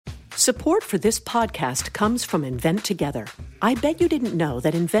Support for this podcast comes from Invent Together. I bet you didn't know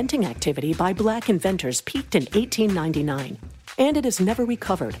that inventing activity by Black inventors peaked in 1899, and it has never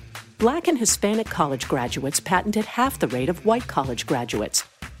recovered. Black and Hispanic college graduates patented half the rate of white college graduates.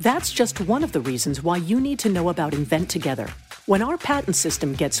 That's just one of the reasons why you need to know about Invent Together. When our patent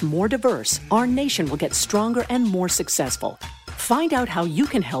system gets more diverse, our nation will get stronger and more successful. Find out how you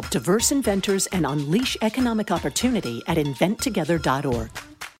can help diverse inventors and unleash economic opportunity at inventtogether.org.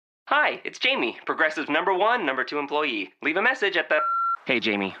 Hi, it's Jamie, Progressive #1, #2 employee. Leave a message at the... Hey,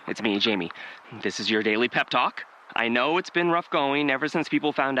 Jamie, it's me, Jamie. This is your daily pep talk. I know it's been rough going ever since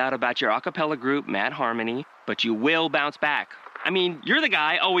people found out about your a cappella group, Mad Harmony, but you will bounce back. I mean, you're the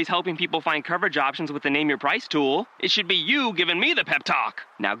guy always helping people find coverage options with the Name Your Price tool. It should be you giving me the pep talk.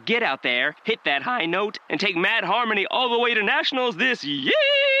 Now get out there, hit that high note, and take Mad Harmony all the way to nationals this year!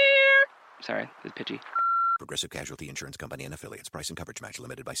 Sorry, it's pitchy. Progressive Casualty Insurance Company and Affiliates. Price and coverage match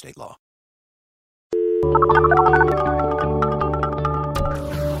limited by state law.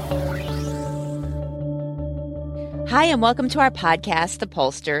 Hi, and welcome to our podcast, The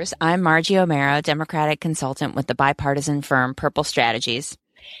Pollsters. I'm Margie O'Mara, Democratic consultant with the bipartisan firm Purple Strategies.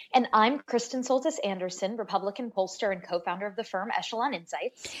 And I'm Kristen Soltis Anderson, Republican pollster and co-founder of the firm Echelon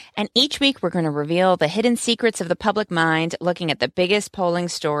Insights. And each week we're going to reveal the hidden secrets of the public mind, looking at the biggest polling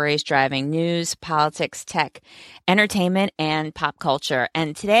stories driving news, politics, tech, entertainment, and pop culture.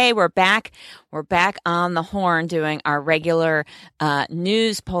 And today we're back on the horn doing our regular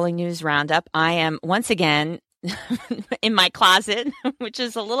polling news roundup. I am once again in my closet, which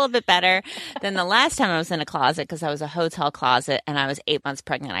is a little bit better than the last time I was in a closet because I was a hotel closet and I was 8 months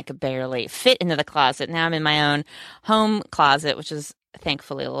pregnant. I could barely fit into the closet. Now I'm in my own home closet, which is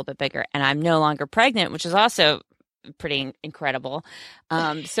thankfully a little bit bigger. And I'm no longer pregnant, which is also pretty incredible.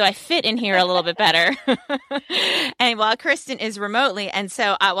 So I fit in here a little bit better. And while Kristen is remotely, and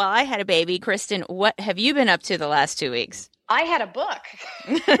so while I had a baby, Kristen, what have you been up to the last 2 weeks? I had a book,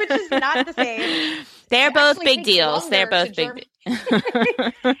 which is not the same. They're both big deals. They're both big deals.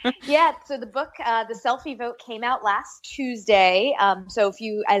 Yeah, so the book, The Selfie Vote, came out last Tuesday. So if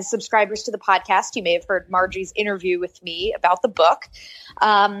you, as subscribers to the podcast, you may have heard Margie's interview with me about the book.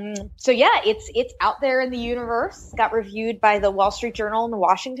 So yeah, it's out there in the universe. Got reviewed by the Wall Street Journal and the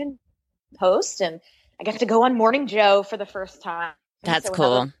Washington Post, and I got to go on Morning Joe for the first time. That's so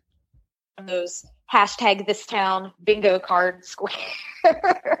cool. Those hashtag this town bingo card squares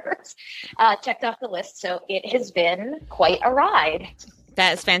checked off the list. So it has been quite a ride.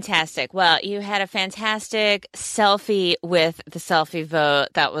 That's fantastic. Well, you had a fantastic selfie with the selfie vote.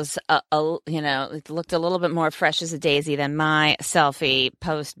 That was, it looked a little bit more fresh as a daisy than my selfie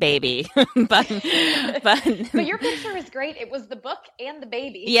post baby. but your picture is great. It was the book and the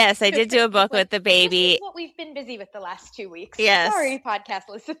baby. Yes, I did do a book with the baby. This is what we've been busy with the last 2 weeks. Yes. Sorry, podcast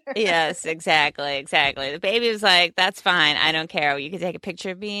listeners. Yes, exactly. The baby was like, that's fine. I don't care. You can take a picture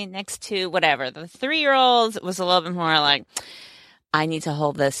of me next to whatever. The 3-year-old was a little bit more like, I need to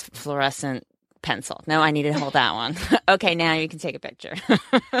hold this fluorescent pencil. No, I need to hold that one. Okay, now you can take a picture. She's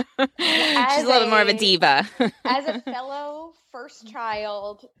a little bit more of a diva. As a fellow first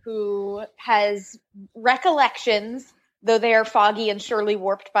child who has recollections, though they are foggy and surely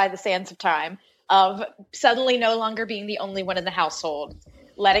warped by the sands of time, of suddenly no longer being the only one in the household,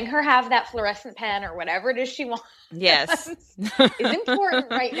 letting her have that fluorescent pen or whatever it is she wants. Yes. is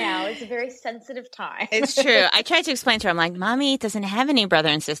important right now. It's a very sensitive time. It's true. I tried to explain to her, I'm like, Mommy doesn't have any brother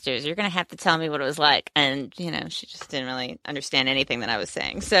and sisters. You're going to have to tell me what it was like. And, she just didn't really understand anything that I was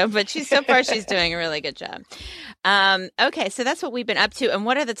saying. So, but so far she's doing a really good job. Okay. So that's what we've been up to. And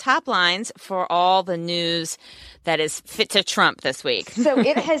what are the top lines for all the news that is fit to Trump this week? So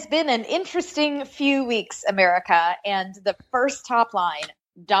it has been an interesting few weeks, America. And the first top line,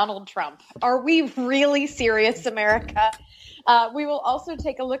 Donald Trump. Are we really serious, America? We will also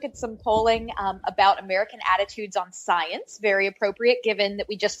take a look at some polling about American attitudes on science. Very appropriate given that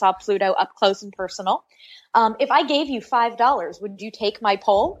we just saw Pluto up close and personal. If I gave you $5, would you take my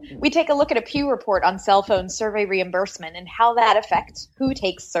poll? We take a look at a Pew report on cell phone survey reimbursement and how that affects who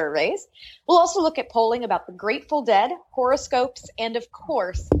takes surveys. We'll also look at polling about the Grateful Dead, horoscopes, and of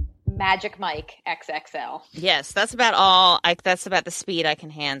course, Magic Mike XXL. Yes, that's about all. That's about the speed I can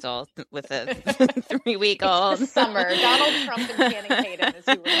handle with a 3-week-old. It's the summer. Donald Trump and Channing Tatum is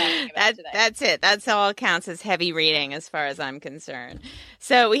who we're talking about today. That's it. That's all counts as heavy reading as far as I'm concerned.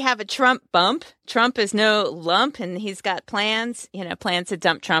 So we have a Trump bump. Trump is no lump, and he's got plans. Plans to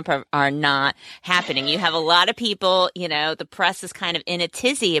dump Trump are not happening. You have a lot of people, the press is kind of in a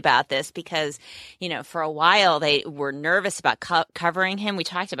tizzy about this because, for a while they were nervous about covering him. We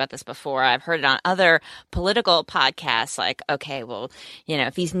talked about this this before. I've heard it on other political podcasts like, okay, well,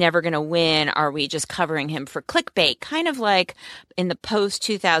 if he's never going to win, are we just covering him for clickbait? Kind of like in the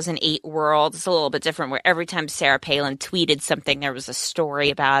post-2008 world. It's a little bit different where every time Sarah Palin tweeted something, there was a story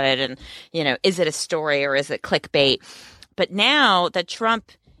about it. And, is it a story or is it clickbait? But now that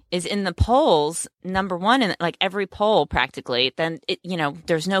Trump is in the polls, number one in like every poll practically, then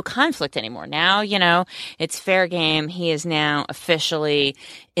there's no conflict anymore. Now, it's fair game. He is now officially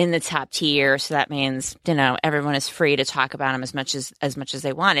in the top tier. So that means, everyone is free to talk about him as much as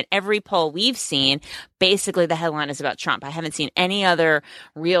they want. And every poll we've seen, basically the headline is about Trump. I haven't seen any other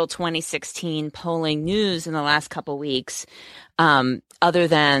real 2016 polling news in the last couple weeks, other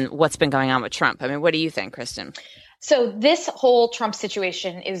than what's been going on with Trump. I mean, what do you think, Kristen? So this whole Trump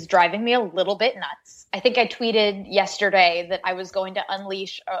situation is driving me a little bit nuts. I think I tweeted yesterday that I was going to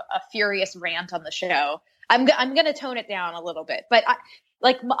unleash a furious rant on the show. I'm going to tone it down a little bit. But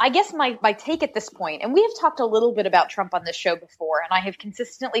I guess my take at this point, and we have talked a little bit about Trump on this show before, and I have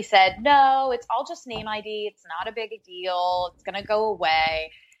consistently said, no, it's all just name ID. It's not a big deal. It's going to go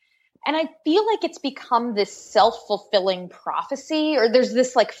away. And I feel like it's become this self-fulfilling prophecy, or there's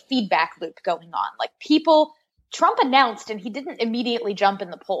this like feedback loop going on. Like Trump announced, and he didn't immediately jump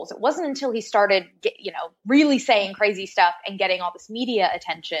in the polls. It wasn't until he started, really saying crazy stuff and getting all this media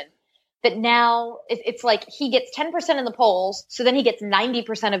attention that now it's like he gets 10% in the polls. So then he gets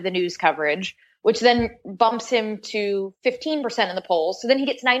 90% of the news coverage, which then bumps him to 15% in the polls. So then he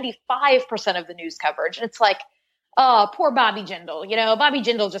gets 95% of the news coverage. And it's like, oh, poor Bobby Jindal. Bobby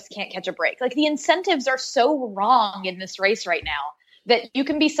Jindal just can't catch a break. Like the incentives are so wrong in this race right now, that you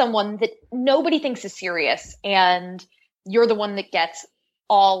can be someone that nobody thinks is serious and you're the one that gets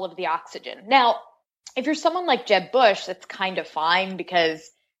all of the oxygen. Now, if you're someone like Jeb Bush, that's kind of fine because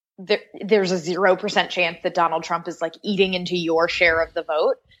there's a 0% chance that Donald Trump is like eating into your share of the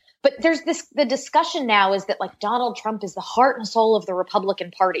vote. But the discussion now is that like Donald Trump is the heart and soul of the Republican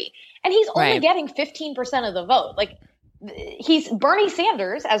Party. And he's only getting 15% of the vote. Like he's Bernie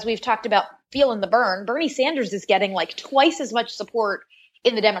Sanders, as we've talked about, feeling the burn. Bernie Sanders is getting like twice as much support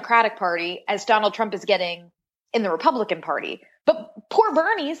in the Democratic Party as Donald Trump is getting in the Republican Party. But poor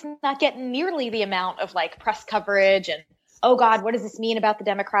Bernie's not getting nearly the amount of like press coverage and, oh God, what does this mean about the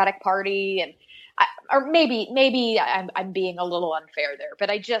Democratic Party? And maybe I'm being a little unfair there,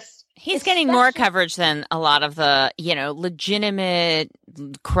 but he's getting more coverage than a lot of the, legitimate,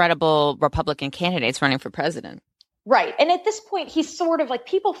 credible Republican candidates running for president. Right. And at this point, he's sort of like,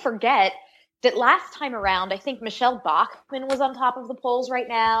 people forget that last time around, I think Michelle Bachmann was on top of the polls right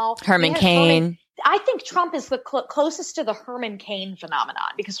now. Herman Cain. I think Trump is the closest to the Herman Cain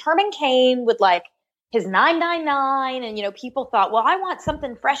phenomenon, because Herman Cain would like his 999 and, people thought, well, I want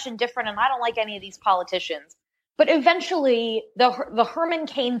something fresh and different and I don't like any of these politicians. But eventually the Herman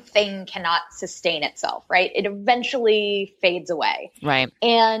Cain thing cannot sustain itself, right? It eventually fades away. Right.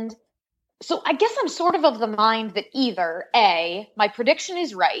 And so I guess I'm sort of the mind that either A, my prediction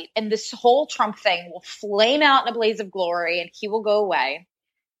is right, and this whole Trump thing will flame out in a blaze of glory and he will go away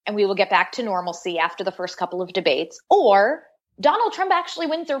and we will get back to normalcy after the first couple of debates, or Donald Trump actually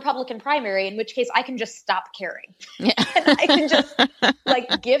wins the Republican primary, in which case I can just stop caring. Yeah. And I can just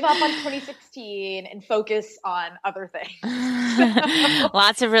give up on 2016 and focus on other things.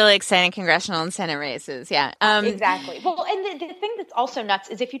 Lots of really exciting congressional and Senate races. Yeah, exactly. Well, and the thing that's also nuts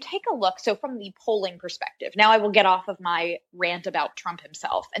is if you take a look, so from the polling perspective, now I will get off of my rant about Trump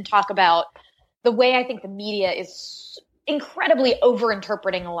himself and talk about the way I think the media is incredibly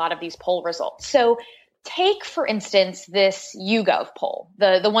overinterpreting a lot of these poll results. So take, for instance, this YouGov poll,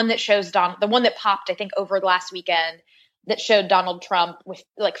 the one that shows the one that popped, I think, over the last weekend, that showed Donald Trump with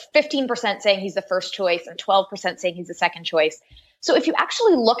like 15% saying he's the first choice and 12% saying he's the second choice. So if you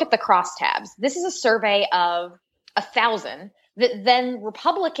actually look at the crosstabs, this is a survey of 1,000 that then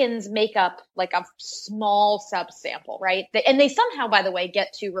Republicans make up like a small subsample, right? And they somehow, by the way,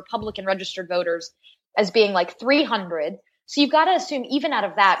 get to Republican registered voters as being like 300. So you've got to assume even out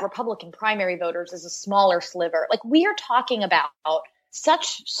of that, Republican primary voters is a smaller sliver. Like we are talking about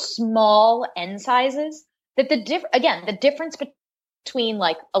such small N sizes that the difference between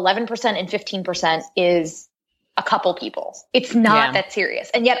like 11% and 15% is a couple people. It's not that serious.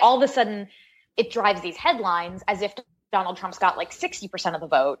 And yet all of a sudden it drives these headlines as if Donald Trump's got like 60% of the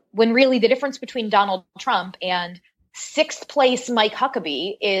vote, when really the difference between Donald Trump and sixth place Mike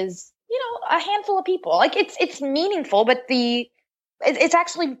Huckabee is, a handful of people. Like it's meaningful, but the It's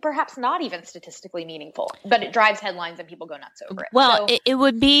actually perhaps not even statistically meaningful, but it drives headlines and people go nuts over it. Well, it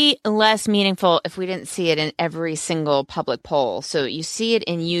would be less meaningful if we didn't see it in every single public poll. So you see it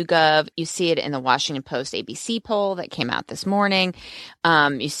in YouGov, you see it in the Washington Post ABC poll that came out this morning.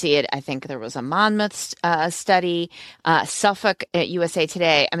 You see it, I think there was a Monmouth study, Suffolk at USA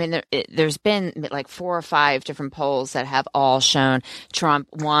Today. I mean, there's been like 4 or 5 different polls that have all shown Trump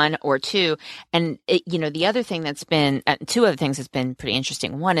 1 or 2. And, the other thing that's been, 2 other things that's been pretty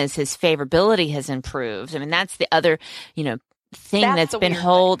interesting. One is his favorability has improved. I mean, that's the other, thing that's been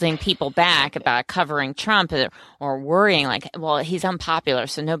holding people back about covering Trump or worrying like, well, he's unpopular,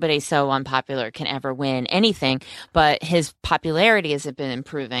 so nobody so unpopular can ever win anything. But his popularity has been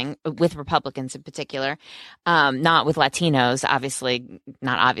improving with Republicans in particular, not with Latinos,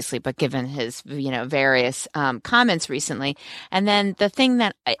 but given his, various comments recently. And then the thing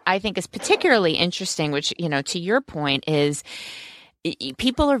that I think is particularly interesting, which, to your point, is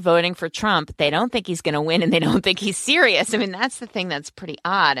people are voting for Trump. They don't think he's going to win and they don't think he's serious. I mean, that's the thing that's pretty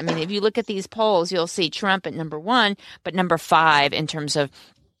odd. I mean, if you look at these polls, you'll see Trump at number 1, but number 5 in terms of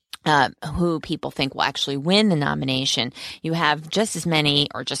who people think will actually win the nomination. You have just as many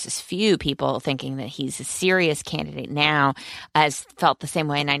or just as few people thinking that he's a serious candidate now as felt the same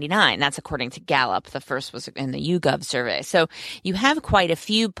way in 99. That's according to Gallup. The first was in the YouGov survey. So you have quite a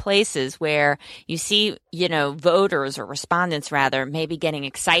few places where you see, voters or respondents rather, maybe getting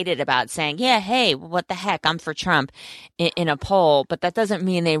excited about saying, yeah, hey, what the heck, I'm for Trump in a poll. But that doesn't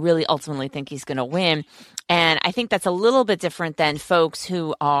mean they really ultimately think he's going to win. And I think that's a little bit different than folks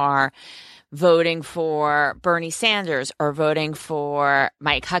who are voting for Bernie Sanders or voting for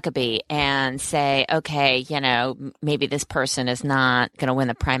Mike Huckabee and say, okay, maybe this person is not going to win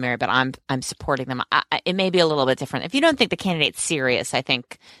the primary, but I'm supporting them. It may be a little bit different. If you don't think the candidate's serious, I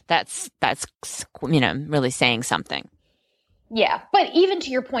think that's really saying something. Yeah, but even to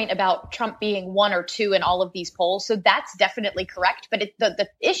your point about Trump being 1 or 2 in all of these polls, so that's definitely correct. But the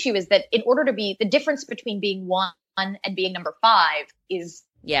issue is that in order to be the difference between being 1 and being number 5 is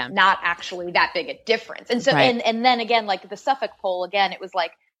not actually that big a difference. And so, right. and then again, like the Suffolk poll, again, it was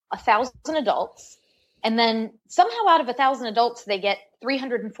like 1,000 adults. And then somehow out of 1,000 adults, they get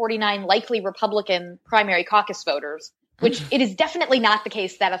 349 likely Republican primary caucus voters, which it is definitely not the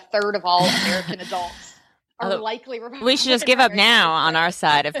case that 1/3 of all American adults are likely Republican. We should just give up now on our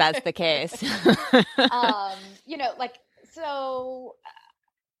side if that's the case.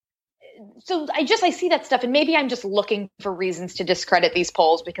 So I see that stuff, and maybe I'm just looking for reasons to discredit these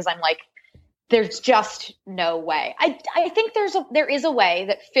polls because I'm like, there's just no way. I think there is a way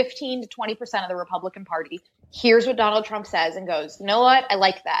that 15 to 20% of the Republican Party hears what Donald Trump says and goes, you know what, I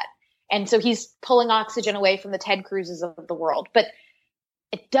like that. And so he's pulling oxygen away from the Ted Cruzes of the world. But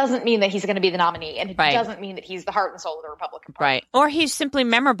it doesn't mean that he's going to be the nominee, and it doesn't mean that he's the heart and soul of the Republican Party. Right. Or he's simply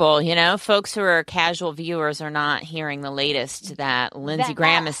memorable. Folks who are casual viewers are not hearing the latest that Lindsey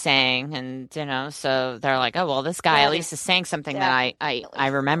Graham is saying. And, so they're like, oh, well, this guy at least is saying something that I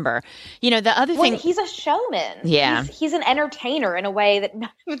remember. The other thing. He's a showman. Yeah. He's an entertainer in a way that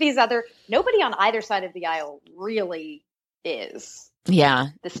nobody on either side of the aisle really is. Yeah.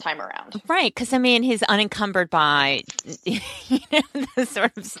 This time around. Right. Because, he's unencumbered by the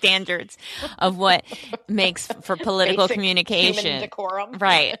sort of standards of what makes for political basic communication. Human decorum.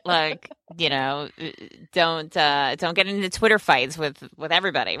 Right. Like, don't get into Twitter fights with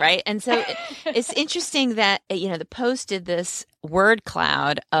everybody. Right. And so it's interesting that, the Post did this word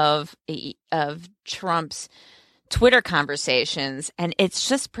cloud of Trump's Twitter conversations. And it's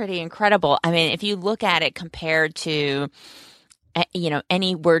just pretty incredible. If you look at it compared to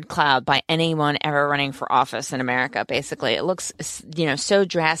any word cloud by anyone ever running for office in America, basically, it looks, so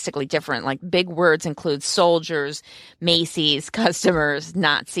drastically different. Like big words include soldiers, Macy's, customers,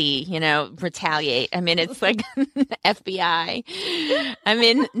 Nazi, retaliate. It's like FBI.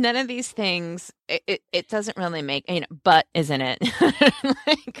 None of these things, it doesn't really make, but isn't it?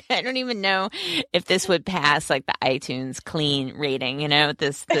 Like, I don't even know if this would pass like the iTunes clean rating,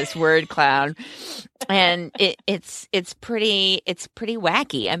 this word cloud. And it's pretty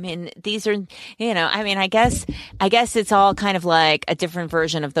wacky. These are, I guess it's all kind of like a different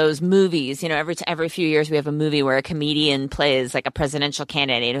version of those movies. Every few years we have a movie where a comedian plays like a presidential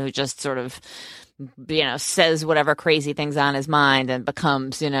candidate who just sort of says whatever crazy thing's on his mind and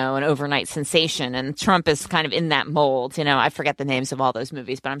becomes, an overnight sensation. And Trump is kind of in that mold. I forget the names of all those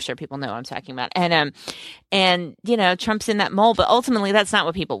movies, but I'm sure people know what I'm talking about. And Trump's in that mold, but ultimately that's not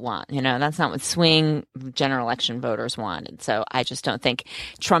what people want. That's not what swing general election voters want. And so I just don't think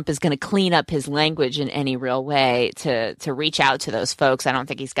Trump is going to clean up his language in any real way to reach out to those folks. I don't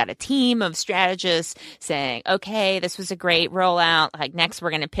think he's got a team of strategists saying, okay, this was a great rollout. Like next we're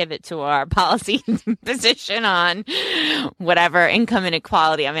going to pivot to our policy position on whatever income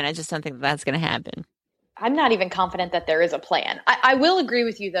inequality. I mean, I just don't think that's going to happen. I'm not even confident that there is a plan. I will agree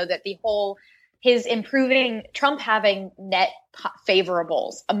with you, though, that his improving Trump having net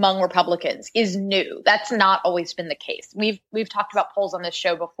favorables among Republicans is new. That's not always been the case. We've talked about polls on this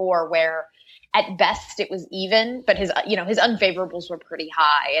show before where at best it was even, but his unfavorables were pretty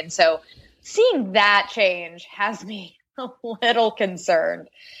high. And so seeing that change has me a little concerned.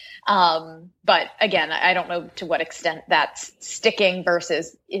 But again, I don't know to what extent that's sticking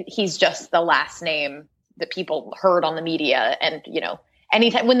versus he's just the last name that people heard on the media. And,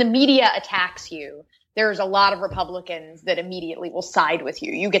 anytime when the media attacks you, there's a lot of Republicans that immediately will side with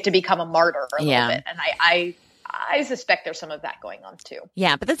you. You get to become a martyr a little bit. And I suspect there's some of that going on too.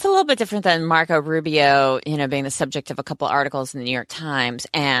 Yeah, but that's a little bit different than Marco Rubio, being the subject of a couple articles in the New York Times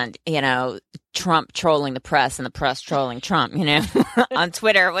and, Trump trolling the press and the press trolling Trump, on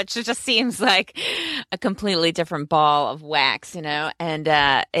Twitter, which just seems like a completely different ball of wax, and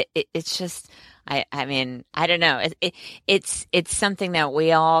it's just, I mean, I don't know. It's something that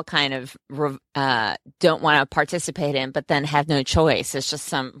we all kind of don't want to participate in, but then have no choice. It's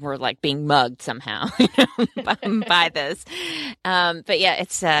just we're like being mugged somehow by this. But yeah,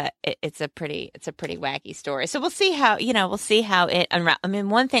 it's a pretty wacky story. So we'll see how it unravels. I mean,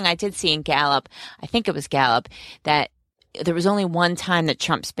 one thing I did see in Gallup, I think it was Gallup, that there was only one time that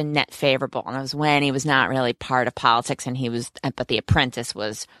Trump's been net favorable, and it was when he was not really part of politics, but The Apprentice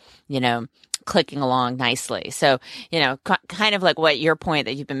was, clicking along nicely. So, kind of like what your point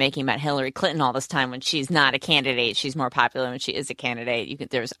that you've been making about Hillary Clinton all this time, when she's not a candidate, she's more popular when she is a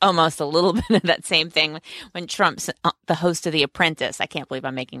candidate. There's almost a little bit of that same thing when Trump's the host of The Apprentice. I can't believe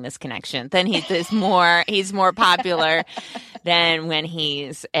I'm making this connection. Then he's more popular than when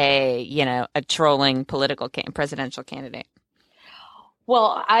he's a trolling presidential candidate.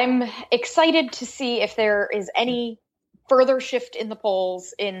 Well, I'm excited to see if there is any further shift in the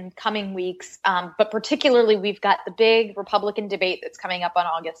polls in coming weeks. But particularly, we've got the big Republican debate that's coming up on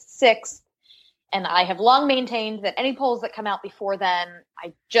August 6th. And I have long maintained that any polls that come out before then,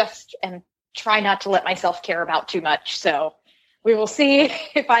 I just try not to let myself care about too much. So we will see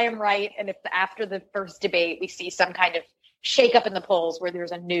if I am right. And if after the first debate, we see some kind of shake up in the polls where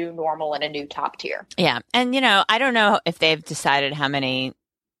there's a new normal and a new top tier. Yeah. And, I don't know if they've decided how many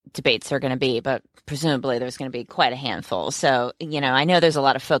debates there are going to be, but presumably there's going to be quite a handful. So, I know there's a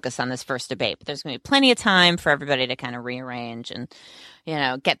lot of focus on this first debate, but there's going to be plenty of time for everybody to kind of rearrange and,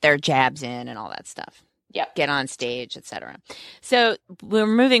 get their jabs in and all that stuff. Yep. Get on stage, etc. So we're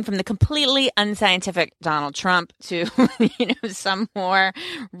moving from the completely unscientific Donald Trump to, some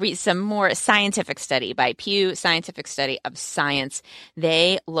more scientific study by Pew Scientific Study of Science.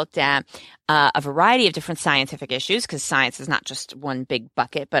 They looked at a variety of different scientific issues, because science is not just one big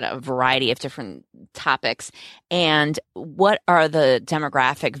bucket, but a variety of different topics. And what are the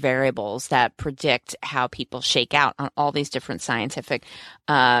demographic variables that predict how people shake out on all these different scientific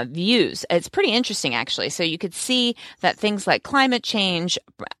views? It's pretty interesting, actually. So you could see that things like climate change,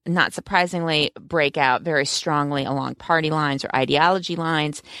 not surprisingly, break out very strongly along party lines or ideology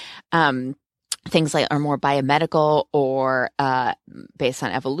lines. Things like are more biomedical or based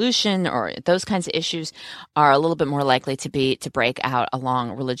on evolution or those kinds of issues are a little bit more likely to break out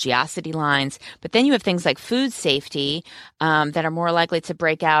along religiosity lines. But then you have things like food safety that are more likely to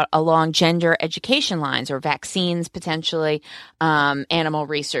break out along gender education lines or vaccines potentially, animal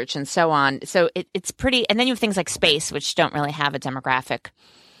research and so on. So it's pretty. And then you have things like space, which don't really have a demographic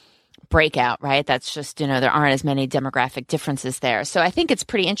breakout, right? That's just, there aren't as many demographic differences there. So I think it's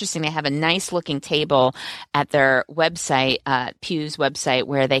pretty interesting. They have a nice looking table at their website, Pew's website,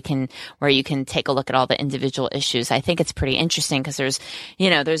 where you can take a look at all the individual issues. I think it's pretty interesting because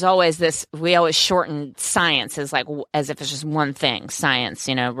there's always this, we always shorten science as if it's just one thing, science.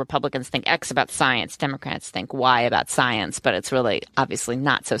 Republicans think X about science, Democrats think Y about science, but it's really obviously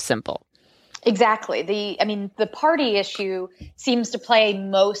not so simple. Exactly. The party issue seems to play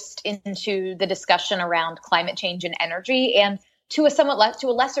most into the discussion around climate change and energy, and to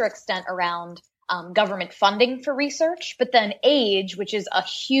a lesser extent around government funding for research. But then age, which is a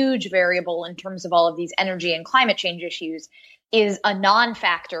huge variable in terms of all of these energy and climate change issues, is a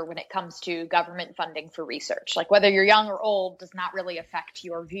non-factor when it comes to government funding for research. Like whether you're young or old does not really affect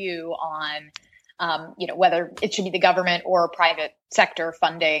your view on, whether it should be the government or private sector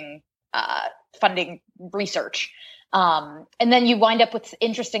funding research. And then you wind up with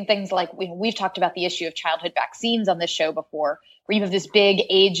interesting things like we've talked about the issue of childhood vaccines on this show before, where you have this big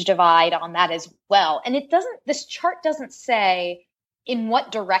age divide on that as well. And this chart doesn't say in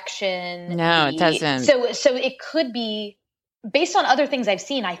what direction. No, it doesn't. So it could be based on other things I've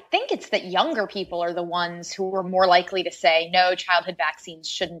seen. I think it's that younger people are the ones who are more likely to say, no, childhood vaccines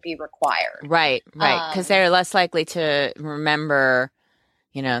shouldn't be required. Right. Because they're less likely to remember,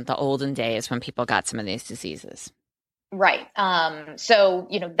 the olden days when people got some of these diseases. Right. So,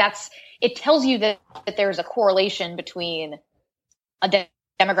 it tells you that there's a correlation between a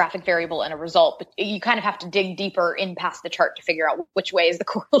demographic variable and a result, but you kind of have to dig deeper in past the chart to figure out which way is the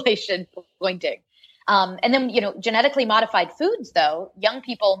correlation pointing. And then, genetically modified foods, though, young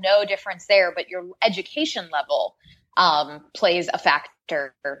people, no difference there, but your education level plays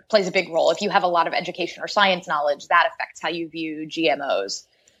a big role. If you have a lot of education or science knowledge, that affects how you view GMOs.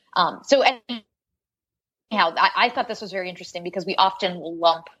 Anyhow, I thought this was very interesting because we often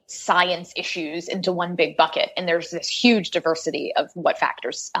lump science issues into one big bucket, and there's this huge diversity of what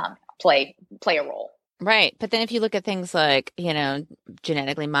factors play a role. Right. But then if you look at things like,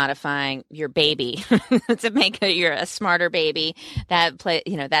 genetically modifying your baby to make you're a smarter baby, that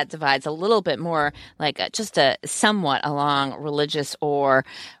divides a little bit more like just a somewhat along religious or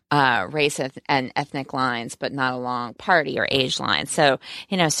race and ethnic lines, but not along party or age lines. So,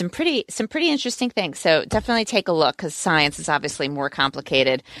 some pretty interesting things. So definitely take a look, because science is obviously more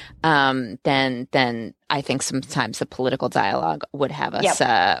complicated than I think sometimes the political dialogue would have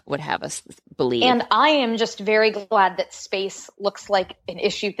us believe. And I am just very glad that space looks like an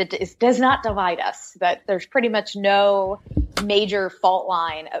issue that does not divide us, that there's pretty much no major fault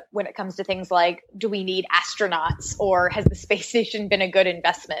line when it comes to things like, do we need astronauts, or has the space station been a good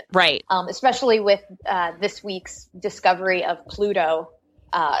investment? Right. Especially with this week's discovery of Pluto,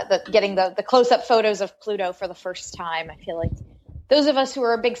 getting the close-up photos of Pluto for the first time. I feel like those of us who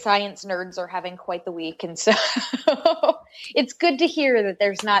are big science nerds are having quite the week. And so it's good to hear that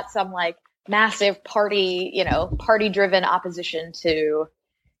there's not some like massive party-driven opposition to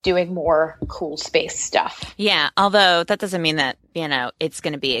doing more cool space stuff. Yeah, although that doesn't mean that, it's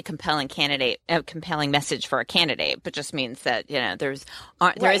going to be a compelling message for a candidate, but just means that, there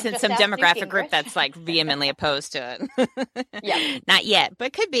isn't some demographic group that's like vehemently opposed to it. Yeah. Not yet,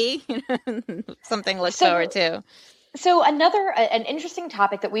 but could be something to look forward to. So an interesting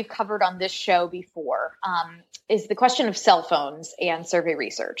topic that we've covered on this show before is the question of cell phones and survey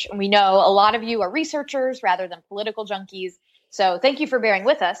research. And we know a lot of you are researchers rather than political junkies. So thank you for bearing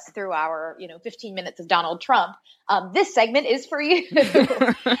with us through our, 15 minutes of Donald Trump. This segment is for you.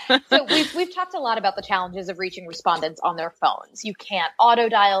 So we've talked a lot about the challenges of reaching respondents on their phones. You can't auto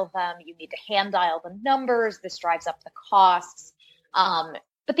dial them. You need to hand dial the numbers. This drives up the costs.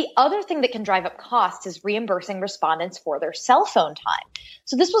 But the other thing that can drive up costs is reimbursing respondents for their cell phone time.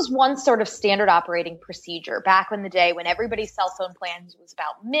 So this was one sort of standard operating procedure back in the day when everybody's cell phone plans was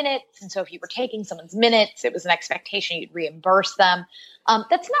about minutes. And so if you were taking someone's minutes, it was an expectation you'd reimburse them.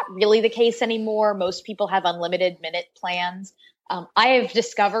 That's not really the case anymore. Most people have unlimited minute plans. I have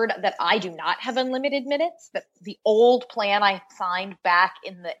discovered that I do not have unlimited minutes, that the old plan I signed back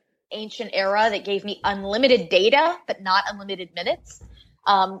in the ancient era that gave me unlimited data, but not unlimited minutes.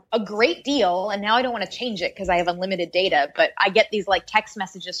 A great deal. And now I don't want to change it because I have unlimited data, but I get these like text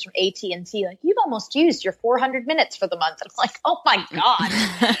messages from AT&T, like, you've almost used your 400 minutes for the month. And I'm like, oh my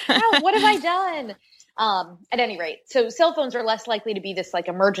God, what have I done? At any rate, so cell phones are less likely to be this like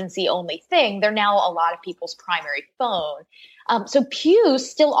emergency only thing. They're now a lot of people's primary phone. So Pew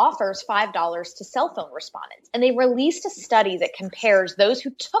still offers $5 to cell phone respondents. And they released a study that compares those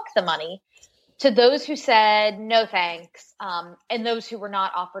who took the money to those who said no thanks, and those who were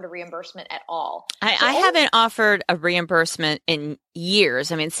not offered a reimbursement at all. I haven't offered a reimbursement in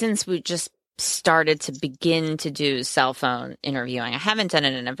years. I mean, since we just started to begin to do cell phone interviewing, I haven't done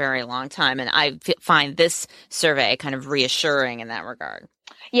it in a very long time. And I find this survey kind of reassuring in that regard.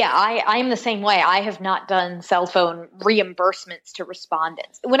 Yeah, I'm the same way. I have not done cell phone reimbursements to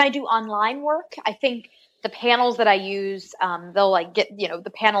respondents. When I do online work, I think the panels that I use, they'll like get,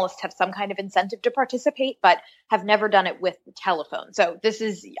 the panelists have some kind of incentive to participate, but have never done it with the telephone. So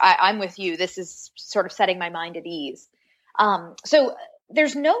I'm with you. This is sort of setting my mind at ease. So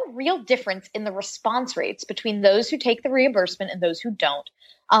there's no real difference in the response rates between those who take the reimbursement and those who don't.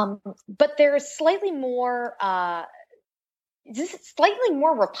 But there is slightly more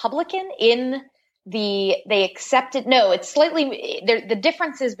Republican in they accepted. No, it's slightly the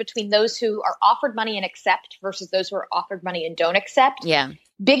differences between those who are offered money and accept versus those who are offered money and don't accept. Yeah.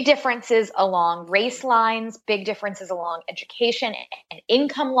 Big differences along race lines, big differences along education and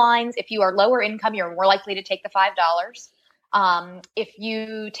income lines. If you are lower income, you're more likely to take the $5. If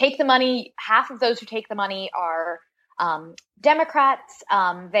you take the money, half of those who take the money are Democrats.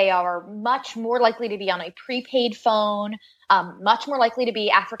 They are much more likely to be on a prepaid phone, much more likely to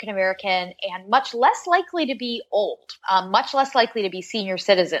be African American, and much less likely to be old, much less likely to be senior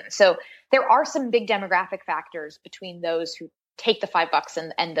citizens. So there are some big demographic factors between those who take the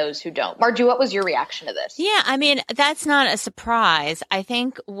 $5 and those who don't. Margie, what was your reaction to this? Yeah, I mean, that's not a surprise. I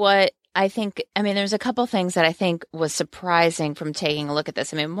mean, there's a couple things that I think was surprising from taking a look at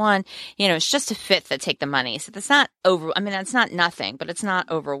this. I mean, one, it's just a fifth that take the money. So that's not that's not nothing, but it's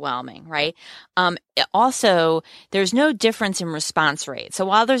not overwhelming, right? Also, there's no difference in response rate. So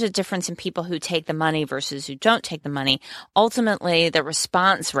while there's a difference in people who take the money versus who don't take the money, ultimately the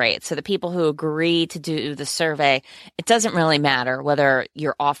response rate, so the people who agree to do the survey, it doesn't really matter whether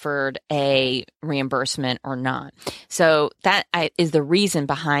you're offered a reimbursement or not. So that is the reason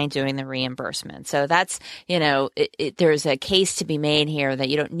behind doing the reimbursement. So that's, there's a case to be made here that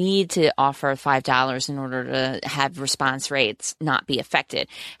you don't need to offer $5 in order to have response rates not be affected.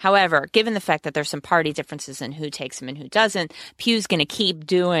 However, given the fact that there's some party differences in who takes them and who doesn't, Pew's going to keep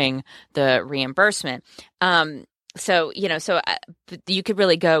doing the reimbursement. So you could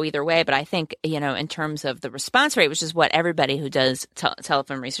really go either way, but I think, in terms of the response rate, which is what everybody who does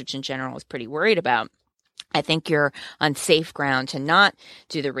telephone research in general is pretty worried about, I think you're on safe ground to not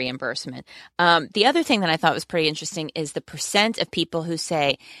do the reimbursement. The other thing that I thought was pretty interesting is the percent of people who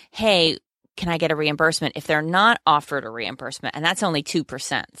say, hey, can I get a reimbursement if they're not offered a reimbursement? And that's only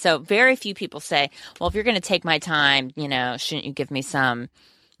 2%. So very few people say, well, if you're going to take my time, shouldn't you give me some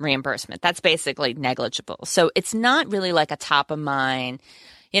reimbursement? That's basically negligible. So it's not really like a top of mind.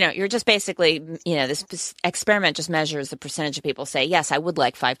 You're just basically, this experiment just measures the percentage of people say, yes, I would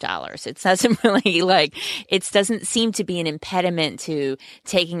like $5. It doesn't really it doesn't seem to be an impediment to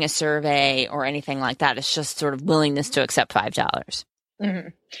taking a survey or anything like that. It's just sort of willingness to accept $5. Mm-hmm.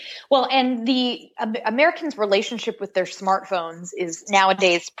 Well, and the Americans' relationship with their smartphones is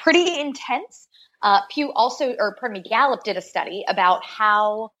nowadays pretty intense. Gallup did a study about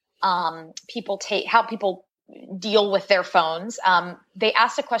how people deal with their phones. They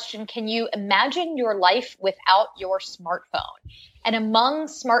asked a question, can you imagine your life without your smartphone? And among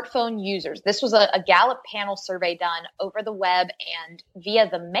smartphone users, this was a Gallup panel survey done over the web and via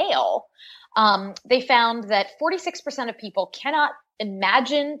the mail. They found that 46% of people cannot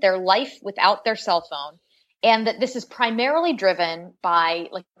imagine their life without their cell phone, and that this is primarily driven by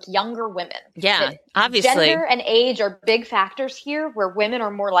younger women. Yeah, obviously. Gender and age are big factors here, where women are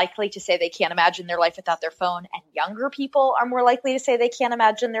more likely to say they can't imagine their life without their phone, and younger people are more likely to say they can't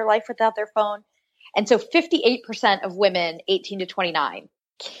imagine their life without their phone. And so 58% of women 18 to 29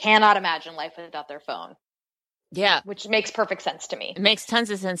 cannot imagine life without their phone. Yeah. Which makes perfect sense to me. It makes tons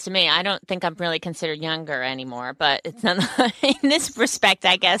of sense to me. I don't think I'm really considered younger anymore, but it's not, in this respect,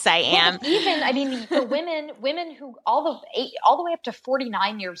 I guess I am. For women who all the way up to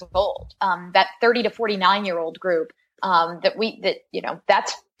 49 years old, that 30 to 49-year-old group,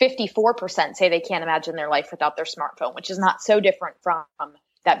 that's 54% say they can't imagine their life without their smartphone, which is not so different from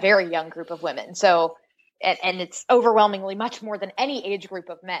that very young group of women. So, and it's overwhelmingly much more than any age group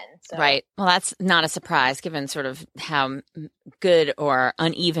of men. So. Right. Well, that's not a surprise given sort of how good or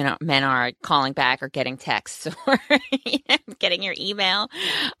uneven men are at calling back or getting texts or getting your email.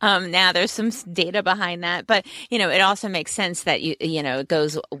 Now there's some data behind that, but it also makes sense that it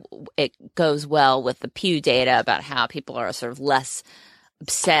goes well with the Pew data about how people are sort of less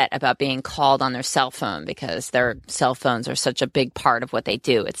upset about being called on their cell phone because their cell phones are such a big part of what they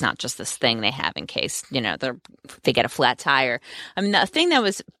do. It's not just this thing they have in case, they get a flat tire. I mean, the thing that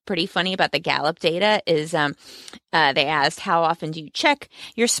was pretty funny about the Gallup data is they asked how often do you check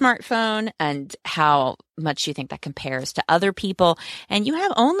your smartphone and how much you think that compares to other people. And you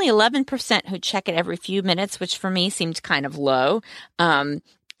have only 11% who check it every few minutes, which for me seemed kind of low.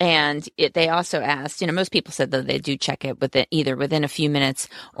 And they also asked, most people said that they do check it either within a few minutes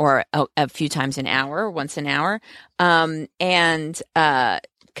or a few times an hour, once an hour.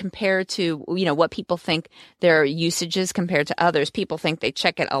 Compared to, what people think their usage is compared to others, people think they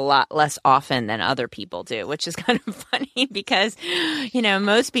check it a lot less often than other people do, which is kind of funny because,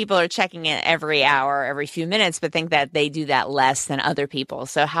 most people are checking it every hour, every few minutes, but think that they do that less than other people.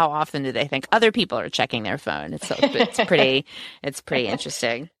 So how often do they think other people are checking their phone? It's pretty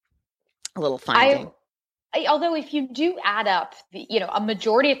interesting. A little finding. Although if you do add up a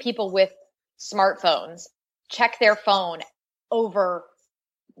majority of people with smartphones check their phone over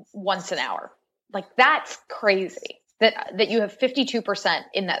once an hour. Like, that's crazy that you have 52%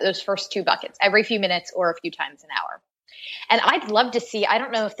 in those first two buckets, every few minutes or a few times an hour. And I'd love to see, I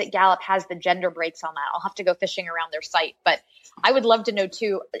don't know if that Gallup has the gender breaks on that. I'll have to go fishing around their site, but I would love to know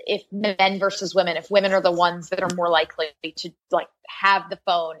too, if men versus women, if women are the ones that are more likely to like have the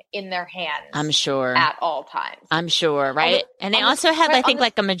phone in their hands. I'm sure. At all times. I'm sure. Right. And they also have, I think,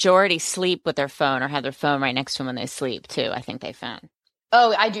 like a majority sleep with their phone or have their phone right next to them when they sleep too. I think they found.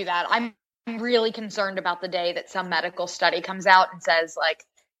 Oh, I do that. I'm really concerned about the day that some medical study comes out and says like,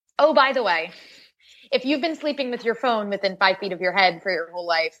 oh, by the way, if you've been sleeping with your phone within 5 feet of your head for your whole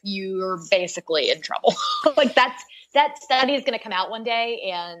life, you're basically in trouble. Like that study is going to come out one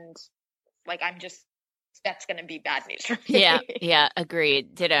day, and like that's going to be bad news for me. Yeah,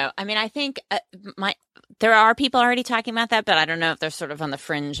 agreed. Ditto. I mean, I think there are people already talking about that, but I don't know if they're sort of on the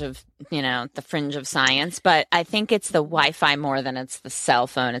fringe of science. But I think it's the Wi-Fi more than it's the cell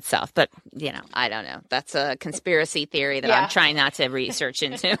phone itself. But I don't know. That's a conspiracy theory that I'm trying not to research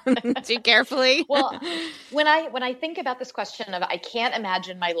into too carefully. Well, when I think about this question of I can't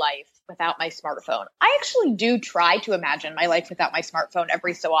imagine my life without my smartphone, I actually do try to imagine my life without my smartphone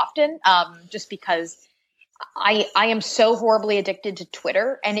every so often, just because I am so horribly addicted to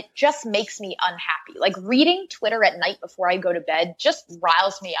Twitter, and it just makes me unhappy. Like, reading Twitter at night before I go to bed just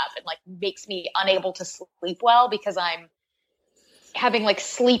riles me up and like makes me unable to sleep well, because I'm having like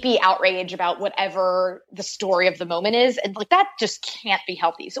sleepy outrage about whatever the story of the moment is. And like, that just can't be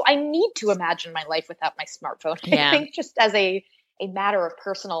healthy. So I need to imagine my life without my smartphone. Yeah. I think just as a matter of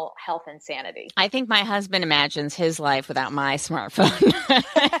personal health and sanity. I think my husband imagines his life without my smartphone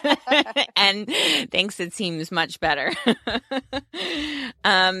and thinks it seems much better.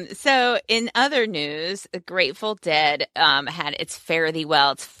 So in other news, the Grateful Dead had its Fare Thee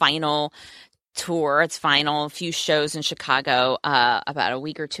Well, its final tour, its final few shows in Chicago about a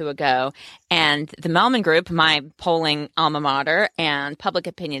week or two ago. And the Mellman Group, my polling alma mater, and Public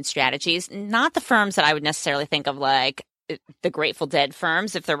Opinion Strategies, not the firms that I would necessarily think of like the Grateful Dead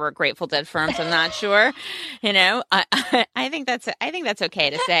firms. If there were Grateful Dead firms, I'm not sure. I think that's okay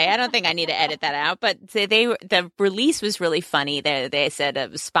to say. I don't think I need to edit that out. But the release was really funny. They said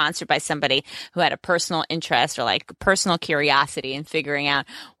it was sponsored by somebody who had a personal interest or like personal curiosity in figuring out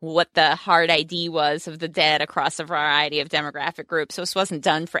what the hard ID was of the Dead across a variety of demographic groups. So this wasn't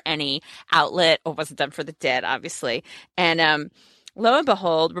done for any outlet, or wasn't done for the Dead, obviously. And lo and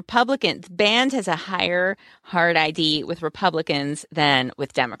behold, the band has a higher hard ID with Republicans than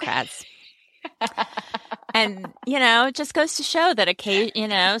with Democrats. And, it just goes to show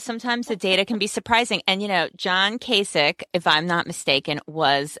that, sometimes the data can be surprising. And, John Kasich, if I'm not mistaken,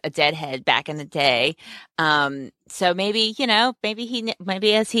 was a Deadhead back in the day. So maybe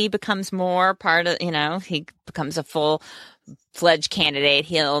as he becomes more part of, he becomes a full-fledged candidate,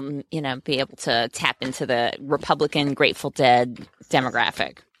 he'll, be able to tap into the Republican Grateful Dead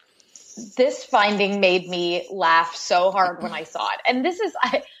demographic. This finding made me laugh so hard when I saw it. And this is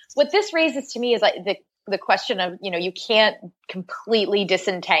what this raises to me is like the question of, you can't completely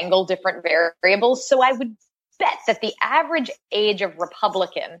disentangle different variables. So I would bet that the average age of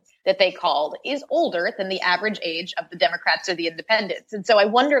Republican that they called is older than the average age of the Democrats or the Independents. And so I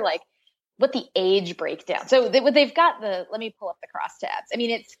wonder like what the age breakdown. So they've got let me pull up the crosstabs. I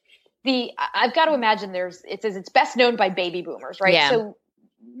mean, I've got to imagine it says it's best known by baby boomers, right? Yeah. So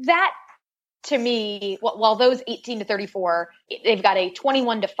that, to me, while those 18 to 34, they've got a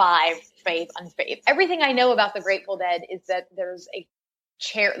 21 to 5 fave, unfave. Everything I know about the Grateful Dead is that there's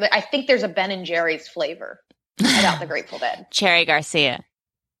I think there's a Ben & Jerry's flavor about the Grateful Dead. Cherry Garcia.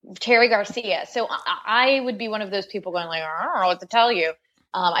 So I would be one of those people going like, I don't know what to tell you.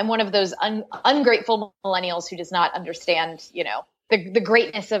 I'm one of those ungrateful millennials who does not understand, the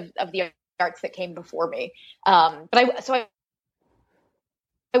greatness of the arts that came before me. But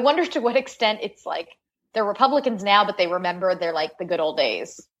I wonder to what extent it's like they're Republicans now, but they remember they're like the good old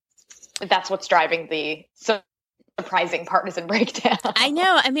days. That's what's driving the surprising partisan breakdown. I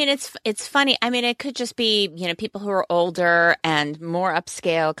know. I mean, it's funny. I mean, it could just be, people who are older and more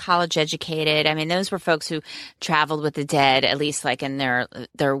upscale, college educated. I mean, those were folks who traveled with the Dead, at least like in their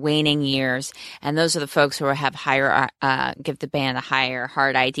waning years. And those are the folks who have higher, give the band a higher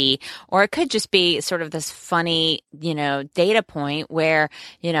hard ID. Or it could just be sort of this funny, data point where,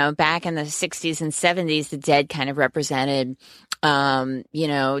 back in the 60s and 70s, the Dead kind of represented,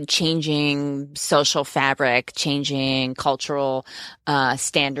 changing social fabric, changing changing cultural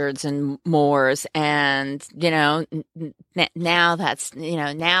standards and mores. And, now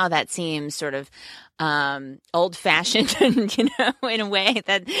that seems sort of old fashioned, in a way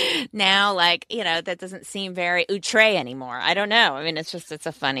that now, that doesn't seem very outre anymore. I don't know. I mean, it's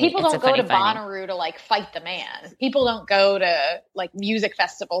a funny. People don't go to Bonnaroo to fight the man. People don't go to music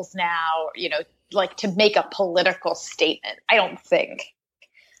festivals now, to make a political statement. I don't think.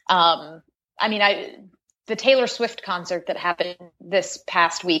 The Taylor Swift concert that happened this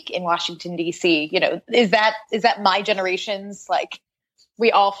past week in Washington, D.C., is that my generation's,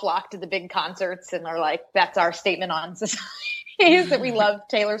 we all flock to the big concerts and are that's our statement on society is that we love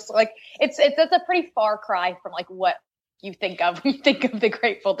Taylor Swift. That's a pretty far cry from what you think of when you think of the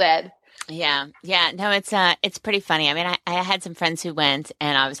Grateful Dead. Yeah. No, it's pretty funny. I mean, I had some friends who went,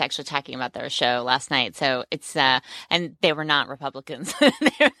 and I was actually talking about their show last night. So it's and they were not Republicans. I'm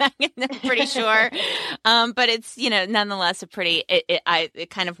pretty sure. But it's nonetheless a pretty. It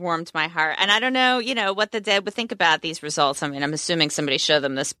kind of warmed my heart, and I don't know what the Dead would think about these results. I mean, I'm assuming somebody showed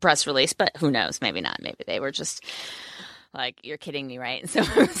them this press release, but who knows? Maybe not. Maybe they were just. You're kidding me, right? And so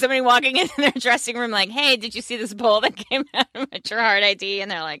somebody walking into their dressing room hey, did you see this poll that came out about your Heart ID?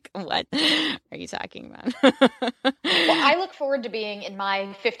 And they're like, what are you talking about? Well, I look forward to being in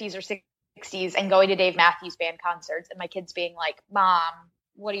my 50s or 60s and going to Dave Matthews Band concerts and my kids being like, Mom,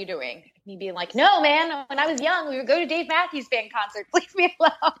 what are you doing? Me being like, no, man, when I was young, we would go to Dave Matthews Band concerts. Leave me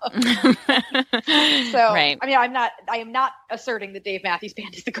alone. So, right. I mean, I am not asserting that Dave Matthews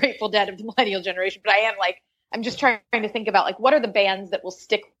Band is the Grateful Dead of the millennial generation, but I am I'm just trying to think about what are the bands that will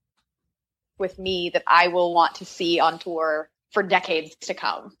stick with me that I will want to see on tour for decades to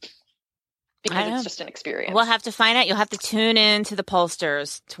come. Because it's just an experience. We'll have to find out. You'll have to tune in to the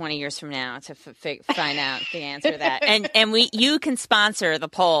pollsters 20 years from now to find out the answer to that. And you can sponsor the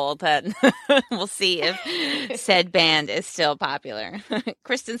poll, but we'll see if said band is still popular.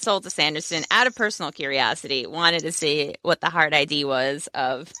 Kristen Soltis Anderson, out of personal curiosity, wanted to see what the Heart ID was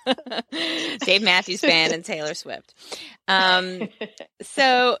of Dave Matthews Band and Taylor Swift.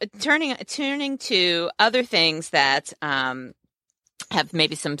 So turning to other things that have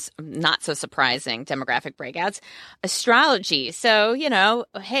maybe some not so surprising demographic breakouts. Astrology. So,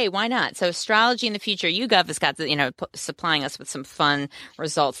 hey, why not? So astrology in the future, YouGov has got, supplying us with some fun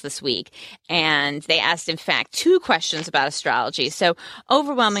results this week. And they asked, in fact, 2 questions about astrology. So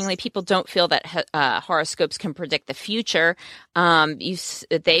overwhelmingly, people don't feel that horoscopes can predict the future.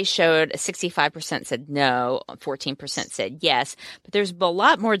 They showed 65% said no, 14% said yes. But there's a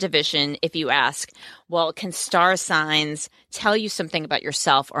lot more division if you ask, well, can star signs tell you something about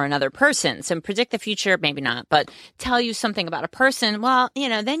yourself or another person? So predict the future, maybe not, but tell you something about a person. Well,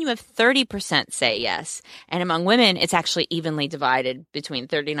 then you have 30% say yes. And among women, it's actually evenly divided between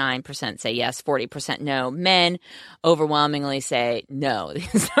 39% say yes, 40% no. Men overwhelmingly say no.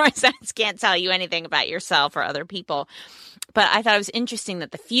 Star signs can't tell you anything about yourself or other people. But I thought it was interesting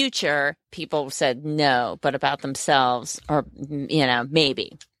that the future people said no, but about themselves or,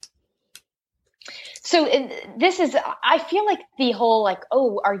 maybe. So this is, I feel like the whole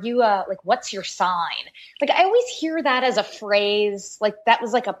are you what's your sign? I always hear that as a phrase, that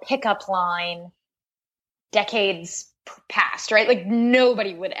was a pickup line decades past, right?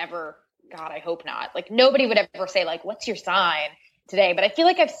 Nobody would ever, God, I hope not. Nobody would ever say what's your sign today? But I feel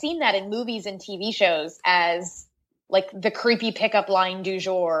like I've seen that in movies and TV shows as the creepy pickup line du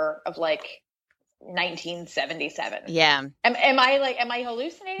jour of 1977. Yeah. Am I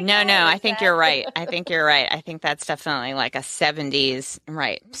hallucinating? No, I think you're right. I think you're right. I think that's definitely a 70s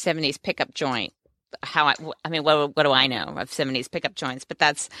pickup joint. What do I know of 70s pickup joints? But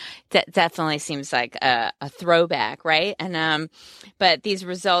that definitely seems like a throwback, right? And but these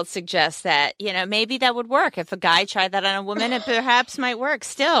results suggest that maybe that would work if a guy tried that on a woman. It perhaps might work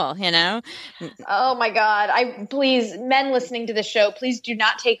still. Oh my God! Please, men listening to the show, please do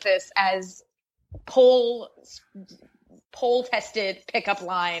not take this as poll tested pickup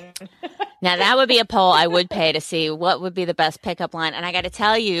line. Now that would be a poll I would pay to see what would be the best pickup line. And I got to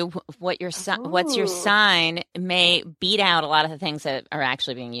tell you, what's your sign may beat out a lot of the things that are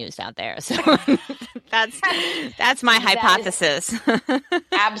actually being used out there. So that's my hypothesis.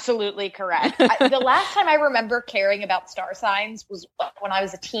 Absolutely correct. The last time I remember caring about star signs was when I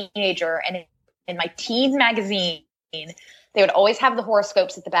was a teenager, and in my teen magazine, they would always have the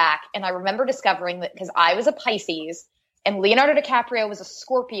horoscopes at the back. And I remember discovering that because I was a Pisces and Leonardo DiCaprio was a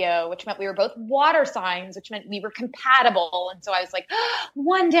Scorpio, which meant we were both water signs, which meant we were compatible. And so I was like,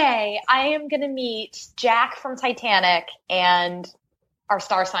 one day I am going to meet Jack from Titanic and our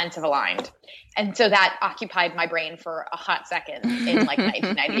star signs have aligned. And so that occupied my brain for a hot second in like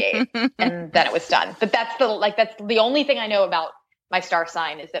 1998, and then it was done. But that's the only thing I know about my star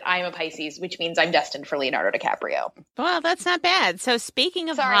sign, is that I am a Pisces, which means I'm destined for Leonardo DiCaprio. Well, that's not bad. So speaking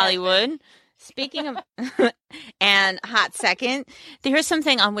of Hollywood, speaking of and hot second, here's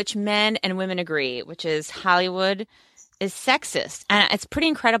something on which men and women agree, which is Hollywood is sexist. And it's pretty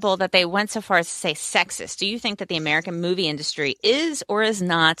incredible that they went so far as to say sexist. Do you think that the American movie industry is or is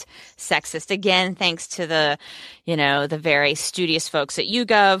not sexist? Again, thanks to the very studious folks at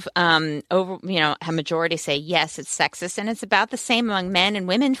YouGov, a majority say yes, it's sexist. And it's about the same among men and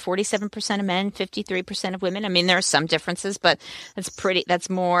women, 47% of men, 53% of women. I mean, there are some differences, but that's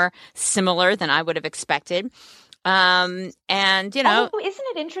more similar than I would have expected. Isn't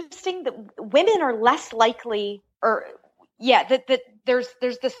it interesting that women are less likely, that there's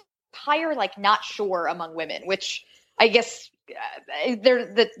this higher, like, not sure among women, which I guess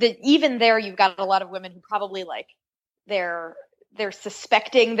even there you've got a lot of women who probably like they're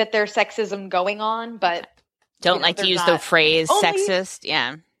suspecting that there's sexism going on, but don't like to use the phrase sexist.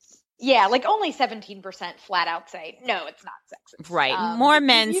 Yeah, like only 17% flat out say no, it's not sexist. Right, more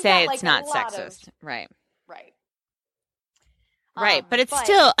men say it's not sexist. Right. Right. But it's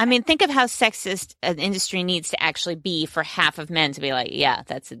still, I mean, think of how sexist an industry needs to actually be for half of men to be like, yeah,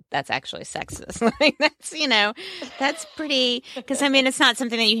 that's actually sexist. Like that's pretty, because I mean, it's not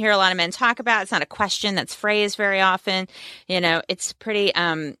something that you hear a lot of men talk about. It's not a question that's phrased very often. It's pretty,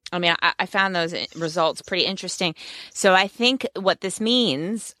 I found those results pretty interesting. So I think what this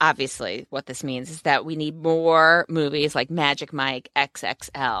means is that we need more movies like Magic Mike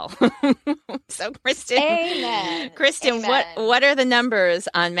XXL. So Kristen, Amen. What are the numbers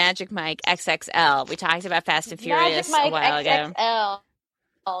on Magic Mike XXL? We talked about Fast and Furious a while ago.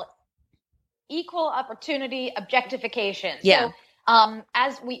 XXL, equal opportunity objectification. Yeah. So,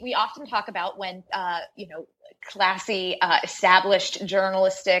 as we often talk about when classy, established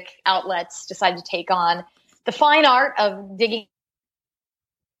journalistic outlets decide to take on the fine art of digging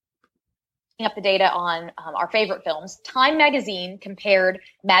up the data on our favorite films, Time Magazine compared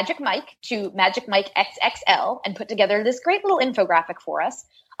Magic Mike to Magic Mike XXL and put together this great little infographic for us.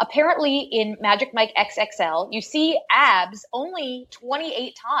 Apparently in Magic Mike XXL, you see abs only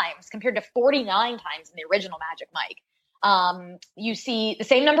 28 times compared to 49 times in the original Magic Mike. You see the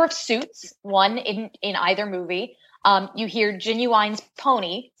same number of suits, one in either movie. You hear Genuine's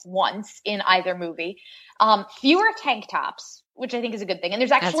pony once in either movie. Fewer tank tops, which I think is a good thing. And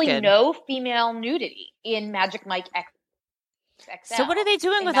there's actually no female nudity in Magic Mike XXL. So what are they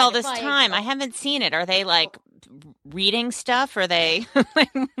doing with all this time? I haven't seen it. Are they like reading stuff? Are they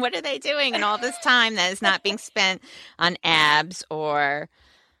what are they doing in all this time that is not being spent on abs or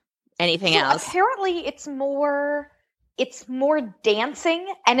anything else? Apparently it's more dancing,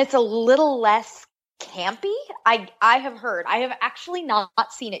 and it's a little less campy. I have heard. I have actually not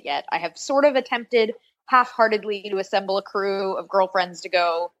seen it yet. I have sort of attempted half-heartedly to assemble a crew of girlfriends to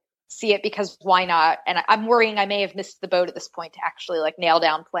go see it, because why not? And I'm worrying I may have missed the boat at this point to actually like nail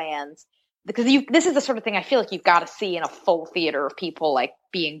down plans, because this is the sort of thing I feel like you've got to see in a full theater of people like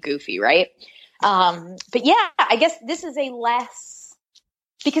being goofy, right? But yeah, I guess this is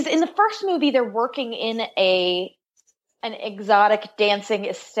because in the first movie they're working in an exotic dancing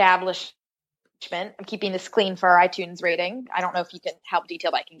establishment. I'm keeping this clean for our iTunes rating. I don't know if you can how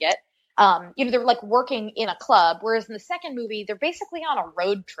detailed I can get. They're like working in a club, whereas in the second movie, they're basically on a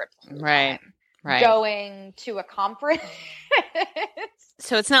road trip. Right. Going to a conference.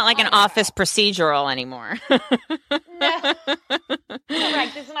 So it's not like an office procedural anymore. No.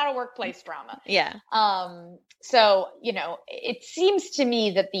 Correct. It's not a workplace drama. Yeah. So, it seems to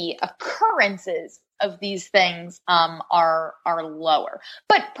me that the occurrences of these things are lower,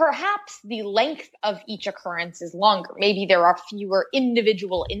 but perhaps the length of each occurrence is longer. Maybe there are fewer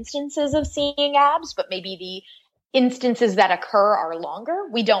individual instances of seeing abs, but maybe the instances that occur are longer.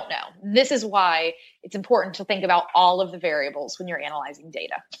 We don't know. This is why it's important to think about all of the variables when you're analyzing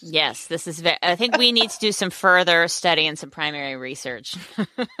data. Yes, this is I think we need to do some further study and some primary research.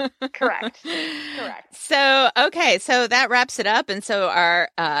 Correct. So, okay, so that wraps it up. And so our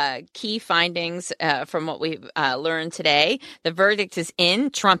key findings from what we've learned today, the verdict is in.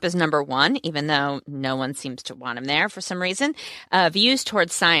 Trump is number one, even though no one seems to want him there for some reason. Views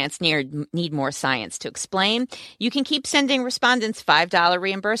towards science need more science to explain. You can keep sending respondents $5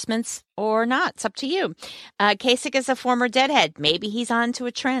 reimbursements or not. It's up to you. Kasich is a former deadhead. Maybe he's on to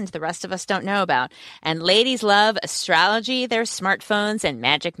a trend the rest of us don't know about. And ladies love astrology, their smartphones, and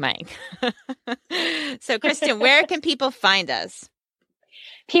Magic Mike. So, Kristen, where can people find us?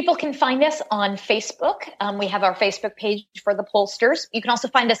 People can find us on Facebook. We have our Facebook page for the pollsters. You can also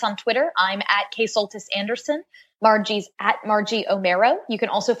find us on Twitter. I'm at Soltis Anderson. Margie's at Margie Omero. You can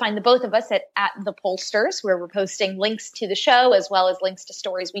also find the both of us at the pollsters, where we're posting links to the show as well as links to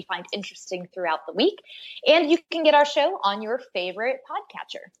stories we find interesting throughout the week. And you can get our show on your favorite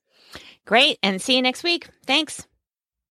podcatcher. Great. And see you next week. Thanks.